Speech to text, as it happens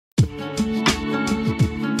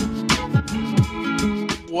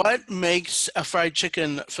what makes a fried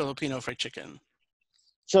chicken Filipino fried chicken?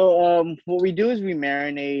 So what we do is we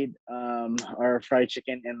marinate our fried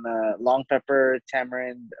chicken in the long pepper,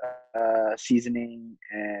 tamarind seasoning,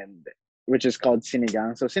 and which is called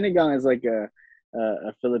sinigang. So sinigang is like a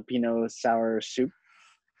Filipino sour soup.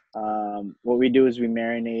 What we do is we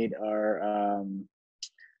marinate our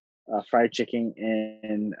fried chicken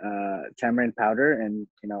in tamarind powder, and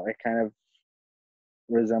it kind of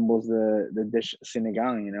resembles the dish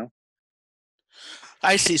sinigang.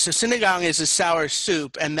 I see. So sinigang is a sour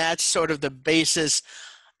soup, and that's sort of the basis.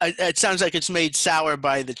 It sounds like it's made sour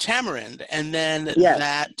by the tamarind, and then Yes,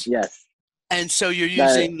 that, yes. and so you're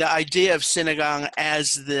That using the idea of sinigang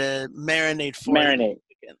as the marinade for the marinate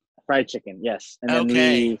chicken. fried chicken, yes. And then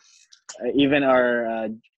Okay. we even our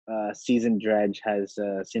seasoned dredge has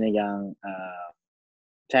sinigang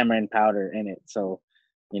tamarind powder in it. So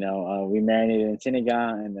we marinate it in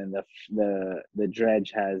sinigang, and then the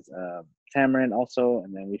dredge has tamarind also,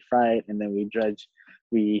 and then we fry it, and then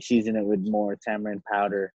we season it with more tamarind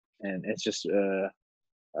powder, and it's just it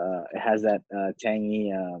has that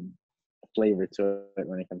tangy flavor to it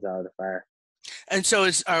when it comes out of the fire. And so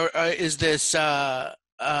is this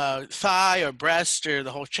thigh or breast or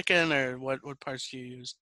the whole chicken, or what parts do you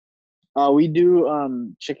use? We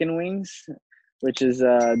do chicken wings, which is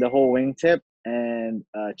the whole wing tip, and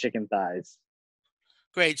chicken thighs.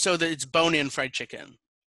 Great. So that it's bone-in fried chicken.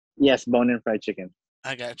 Yes, bone-in fried chicken.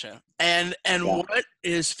 I gotcha. And Yeah. what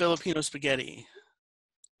is Filipino spaghetti?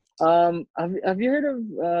 Have you heard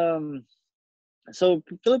of so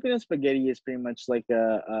Filipino spaghetti is pretty much like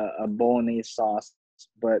a bolognese sauce,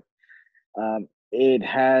 but it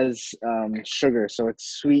has sugar, so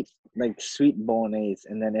it's sweet, like sweet bolognese,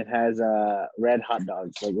 and then it has red hot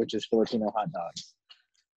dogs, like which is Filipino hot dogs.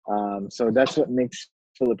 So that's what makes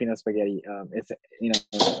Filipino spaghetti. It's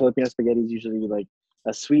Filipino spaghetti is usually like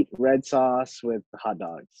a sweet red sauce with hot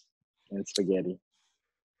dogs and spaghetti.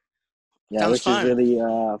 Yeah, Sounds which is fun.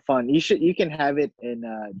 really fun. You can have it in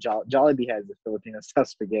Jollibee has the Filipino style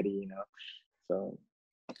spaghetti. So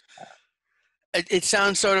It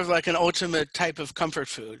sounds sort of like an ultimate type of comfort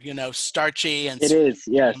food, starchy and it sweet. is,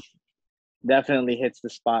 yes, definitely hits the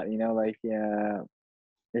spot. Like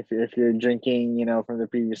if you're drinking, from the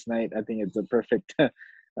previous night, I think it's a perfect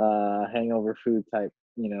hangover food type.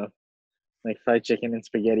 Like fried chicken and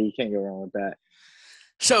spaghetti. You can't go wrong with that.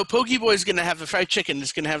 So Pogiboy is going to have the fried chicken.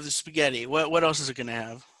 It's going to have the spaghetti. What else is it going to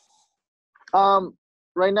have? Um,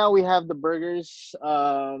 right now we have the burgers.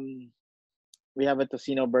 We have a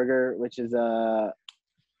tocino burger, which is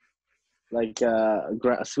like a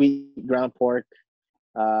sweet ground pork,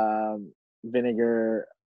 vinegar.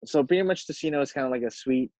 So pretty much tocino is kind of like a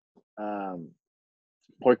sweet um,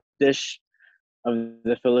 pork dish of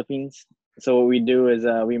the Philippines. So what we do is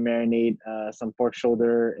we marinate some pork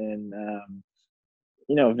shoulder in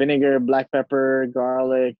vinegar, black pepper,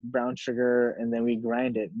 garlic, brown sugar, and then we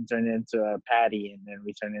grind it and turn it into a patty, and then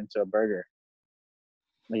we turn it into a burger,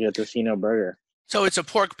 like a tocino burger. So it's a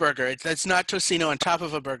pork burger. That's not tocino on top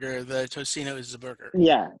of a burger. The tocino is the burger.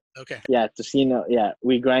 Yeah, Okay. yeah, tocino. Yeah,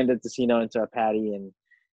 we grind the tocino into a patty, and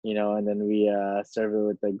then we serve it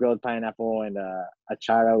with the grilled pineapple and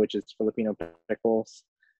achara, which is Filipino pickles,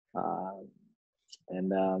 um,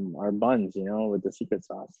 and our buns, with the secret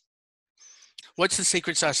sauce. What's the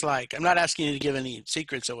secret sauce like? I'm not asking you to give any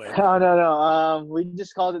secrets away. Oh no. We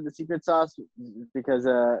just called it the secret sauce because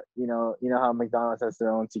how McDonald's has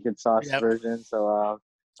their own secret sauce Yep. version. So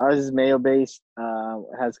ours is mayo based.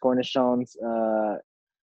 Has cornichons,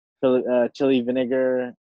 chili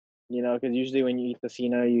vinegar. Because usually when you eat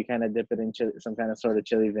tocino, you kind of dip it in some kind of sort of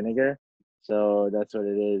chili vinegar. So that's what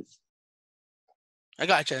it is. I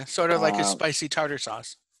gotcha. Sort of like a Um, spicy tartar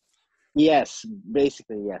sauce. yes,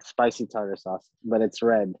 basically yes, spicy tartar sauce, but it's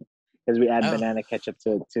red because we add Oh, banana ketchup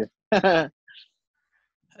to it too.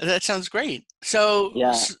 that sounds great. So,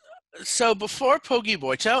 Yeah. so before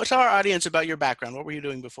Pogiboy, tell our audience about your background. What were you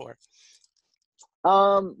doing before?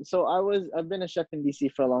 So I've been a chef in DC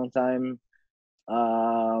for a long time.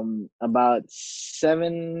 About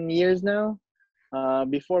 7 years now.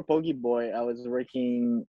 Before Pogiboy, I was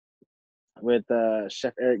working with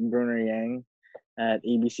Chef Eric Bruner Yang at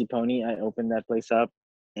ABC Pony. I opened that place up,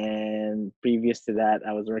 and previous to that,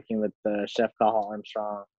 I was working with Chef Cahill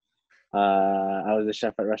Armstrong. I was a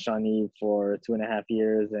chef at Restaurant Eve for 2.5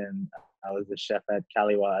 years, and I was the chef at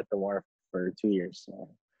Kaliwa at the Wharf for 2 years. So,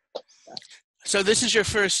 yeah. So this is your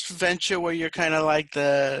first venture where you're kind of like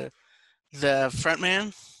the front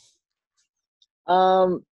man?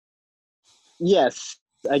 Um, yes,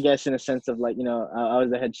 I guess in a sense of like I was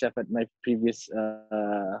the head chef at my previous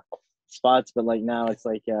spots, but like now it's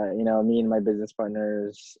like me and my business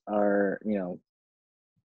partners are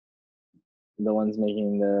the ones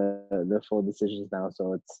making the full decisions now.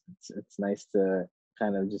 So it's nice to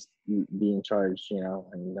kind of just be in charge,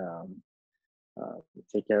 and uh,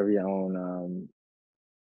 take care of your own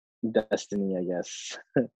destiny, I guess.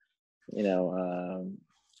 you know,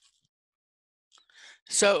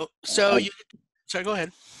 So I, you, sorry, go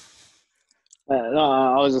ahead. no,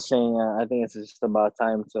 I was just saying. I think it's just about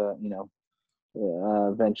time to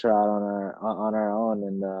venture out on our own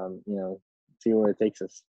and see where it takes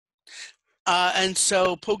us. And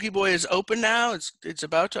so Pogiboy is open now. It's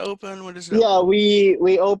about to open. When does it open? Yeah,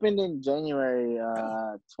 we opened in January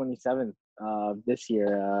Oh, 27th this year.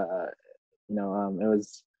 It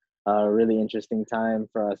was a really interesting time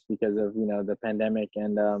for us because of the pandemic,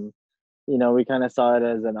 and we kind of saw it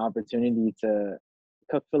as an opportunity to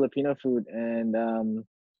cook Filipino food, and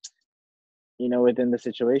within the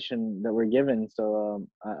situation that we're given. So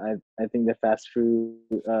I think the fast food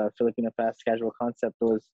Filipino fast casual concept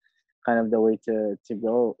was kind of the way to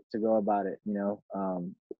go about it.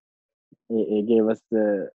 It gave us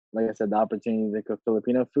like I said, the opportunity to cook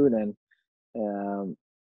Filipino food, and um,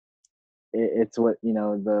 it's what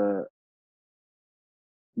the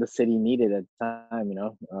city needed at the time.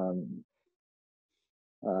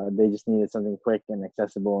 They just needed something quick and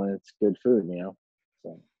accessible, and it's good food.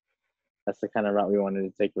 So that's the kind of route we wanted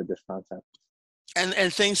to take with this concept.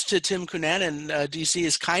 and thanks to Tim Cunanan, DC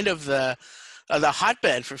is kind of the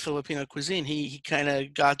hotbed for Filipino cuisine. He kind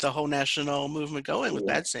of got the whole national movement going with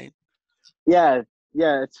Yeah, Bad Saint. yeah,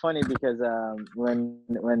 yeah. It's funny because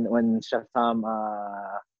when Chef Tom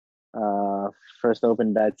uh first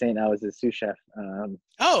opened Bad Saint, I was his sous chef.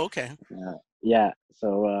 Oh, okay. Yeah,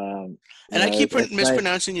 so And I keep it's nice.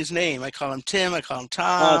 mispronouncing his name. I call him Tim. I call him Oh,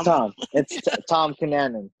 Tom. Tom. It's Tom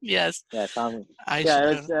Cunanan. Yes, Yeah, Tom. I should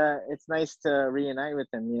Yeah, know. it's nice to reunite with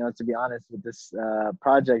him. To be honest, with this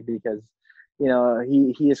project because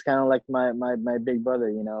he is kind of like my big brother.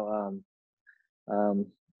 Um,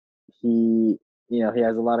 he he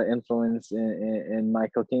has a lot of influence in my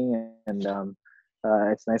cooking, and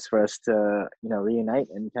it's nice for us to reunite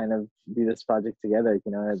and kind of do this project together.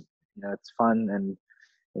 It's fun, and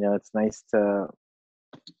it's nice to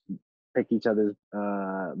pick each other's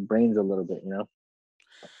brains a little bit.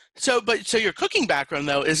 So your cooking background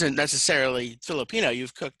though isn't necessarily Filipino.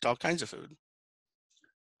 You've cooked all kinds of food.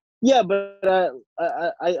 Yeah, but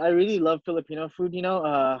I really love Filipino food.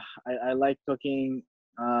 I like cooking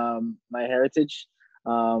my heritage.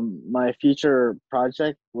 My future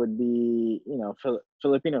project would be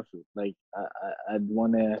Filipino food. Like I'd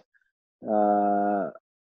want to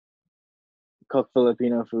cook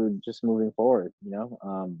Filipino food just moving forward.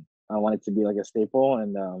 I want it to be like a staple,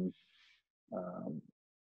 and um,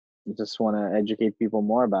 just want to educate people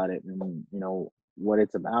more about it, and what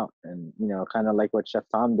it's about, and kind of like what Chef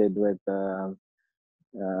Tom did with for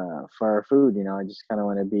our food. I just kind of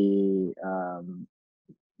want to be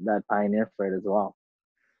that pioneer for it as well.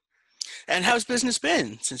 And how's business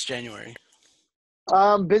been since January?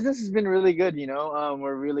 Business has been really good.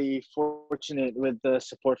 We're really fortunate with the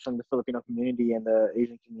support from the Filipino community and the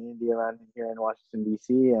Asian community around here in Washington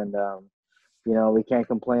D.C. And we can't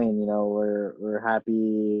complain. We're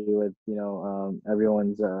happy with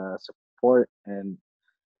everyone's support, and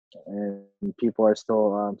people are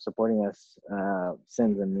still supporting us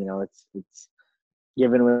since. And it's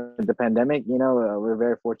given with the pandemic, we're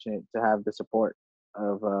very fortunate to have the support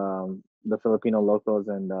of the Filipino locals,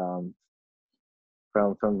 and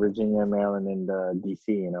from Virginia, Maryland, and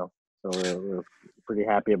DC. So we're pretty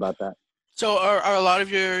happy about that. So are a lot of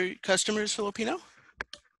your customers Filipino?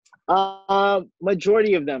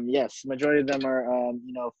 Majority of them, yes, majority of them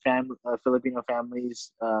are Filipino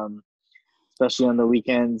families. Especially on the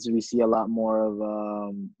weekends, we see a lot more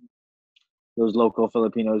of those local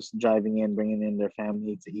Filipinos driving in, bringing in their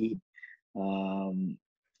family to eat. Um,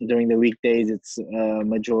 During the weekdays, it's a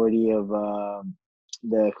majority of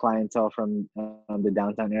the clientele from the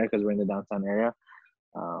downtown area because we're in the downtown area.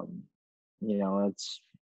 Um, you know,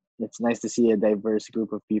 it's nice to see a diverse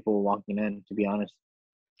group of people walking in. To be honest,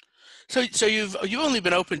 So you've only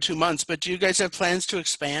been open 2 months, but do you guys have plans to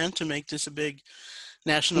expand to make this a big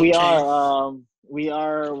national we chain? are we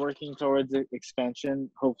are working towards expansion.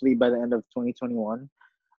 Hopefully by the end of 2021.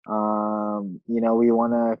 We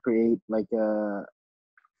want to create like a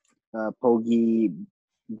Pogi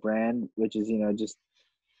brand, which is just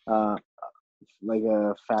uh like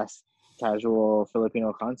a fast casual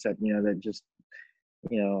Filipino concept. That just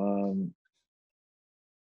you know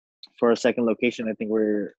for a second location, I think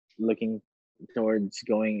we're looking towards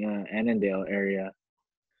going Annandale area.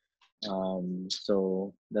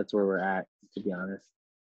 So that's where we're at, to be honest.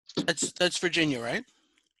 That's Virginia, right?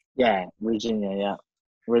 Yeah, Virginia. Yeah,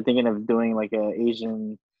 we're thinking of doing like a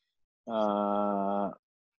Asian, uh,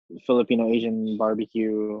 Filipino Asian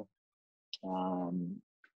barbecue, um,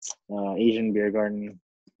 Asian beer garden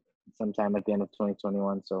sometime at the end of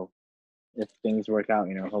 2021. So if things work out,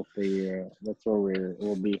 hopefully that's where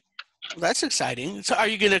we'll be. That's exciting. So, are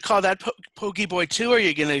you going to call that Pogiboy 2, or are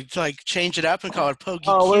you going to like change it up and call it Pogi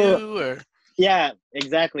Oh, Q? Or yeah,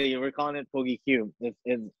 exactly. We're calling it Pogi Q.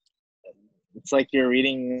 It's like you're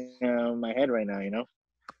reading my head right now.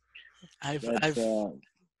 I've That's I've uh,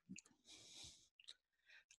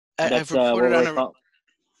 I've that's reported what on we're a call.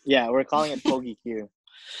 Yeah, we're calling it Pogi Q.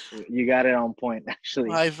 You got it on point, actually.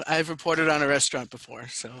 I've reported on a restaurant before,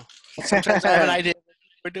 so sometimes I have an idea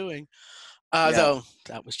what we're doing. Yeah. Though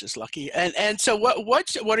that was just lucky. And so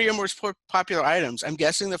what are your most popular items? I'm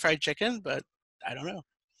guessing the fried chicken, but I don't know.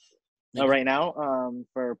 Maybe. Right now,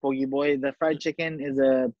 for Pogiboy, the fried chicken is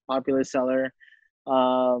a popular seller.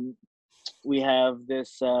 Um, we have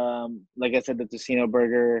this, like I said, the Tocino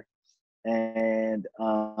burger and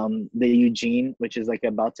the Eugene, which is like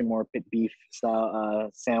a Baltimore pit beef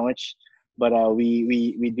style sandwich. But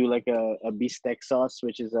we do like a beefsteak sauce,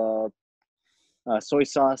 which is soy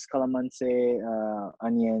sauce, calamansi,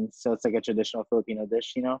 onions. So it's like a traditional Filipino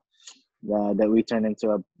dish, that we turn into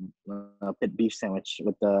a pit beef sandwich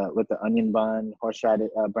with the onion bun, horseradish,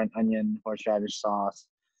 burnt onion, horseradish sauce.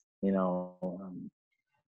 You know,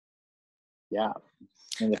 yeah.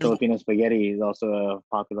 And the And Filipino spaghetti is also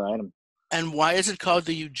a popular item. and why is it called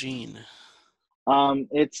the Eugene?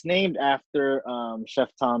 It's named after Chef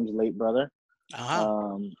Tom's late brother.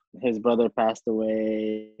 Ah, His brother passed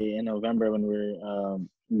away in November when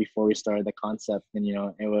before we started the concept, and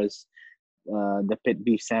it was the pit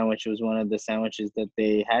beef sandwich was one of the sandwiches that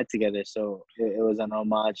they had together. So it was an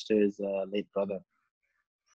homage to his late brother.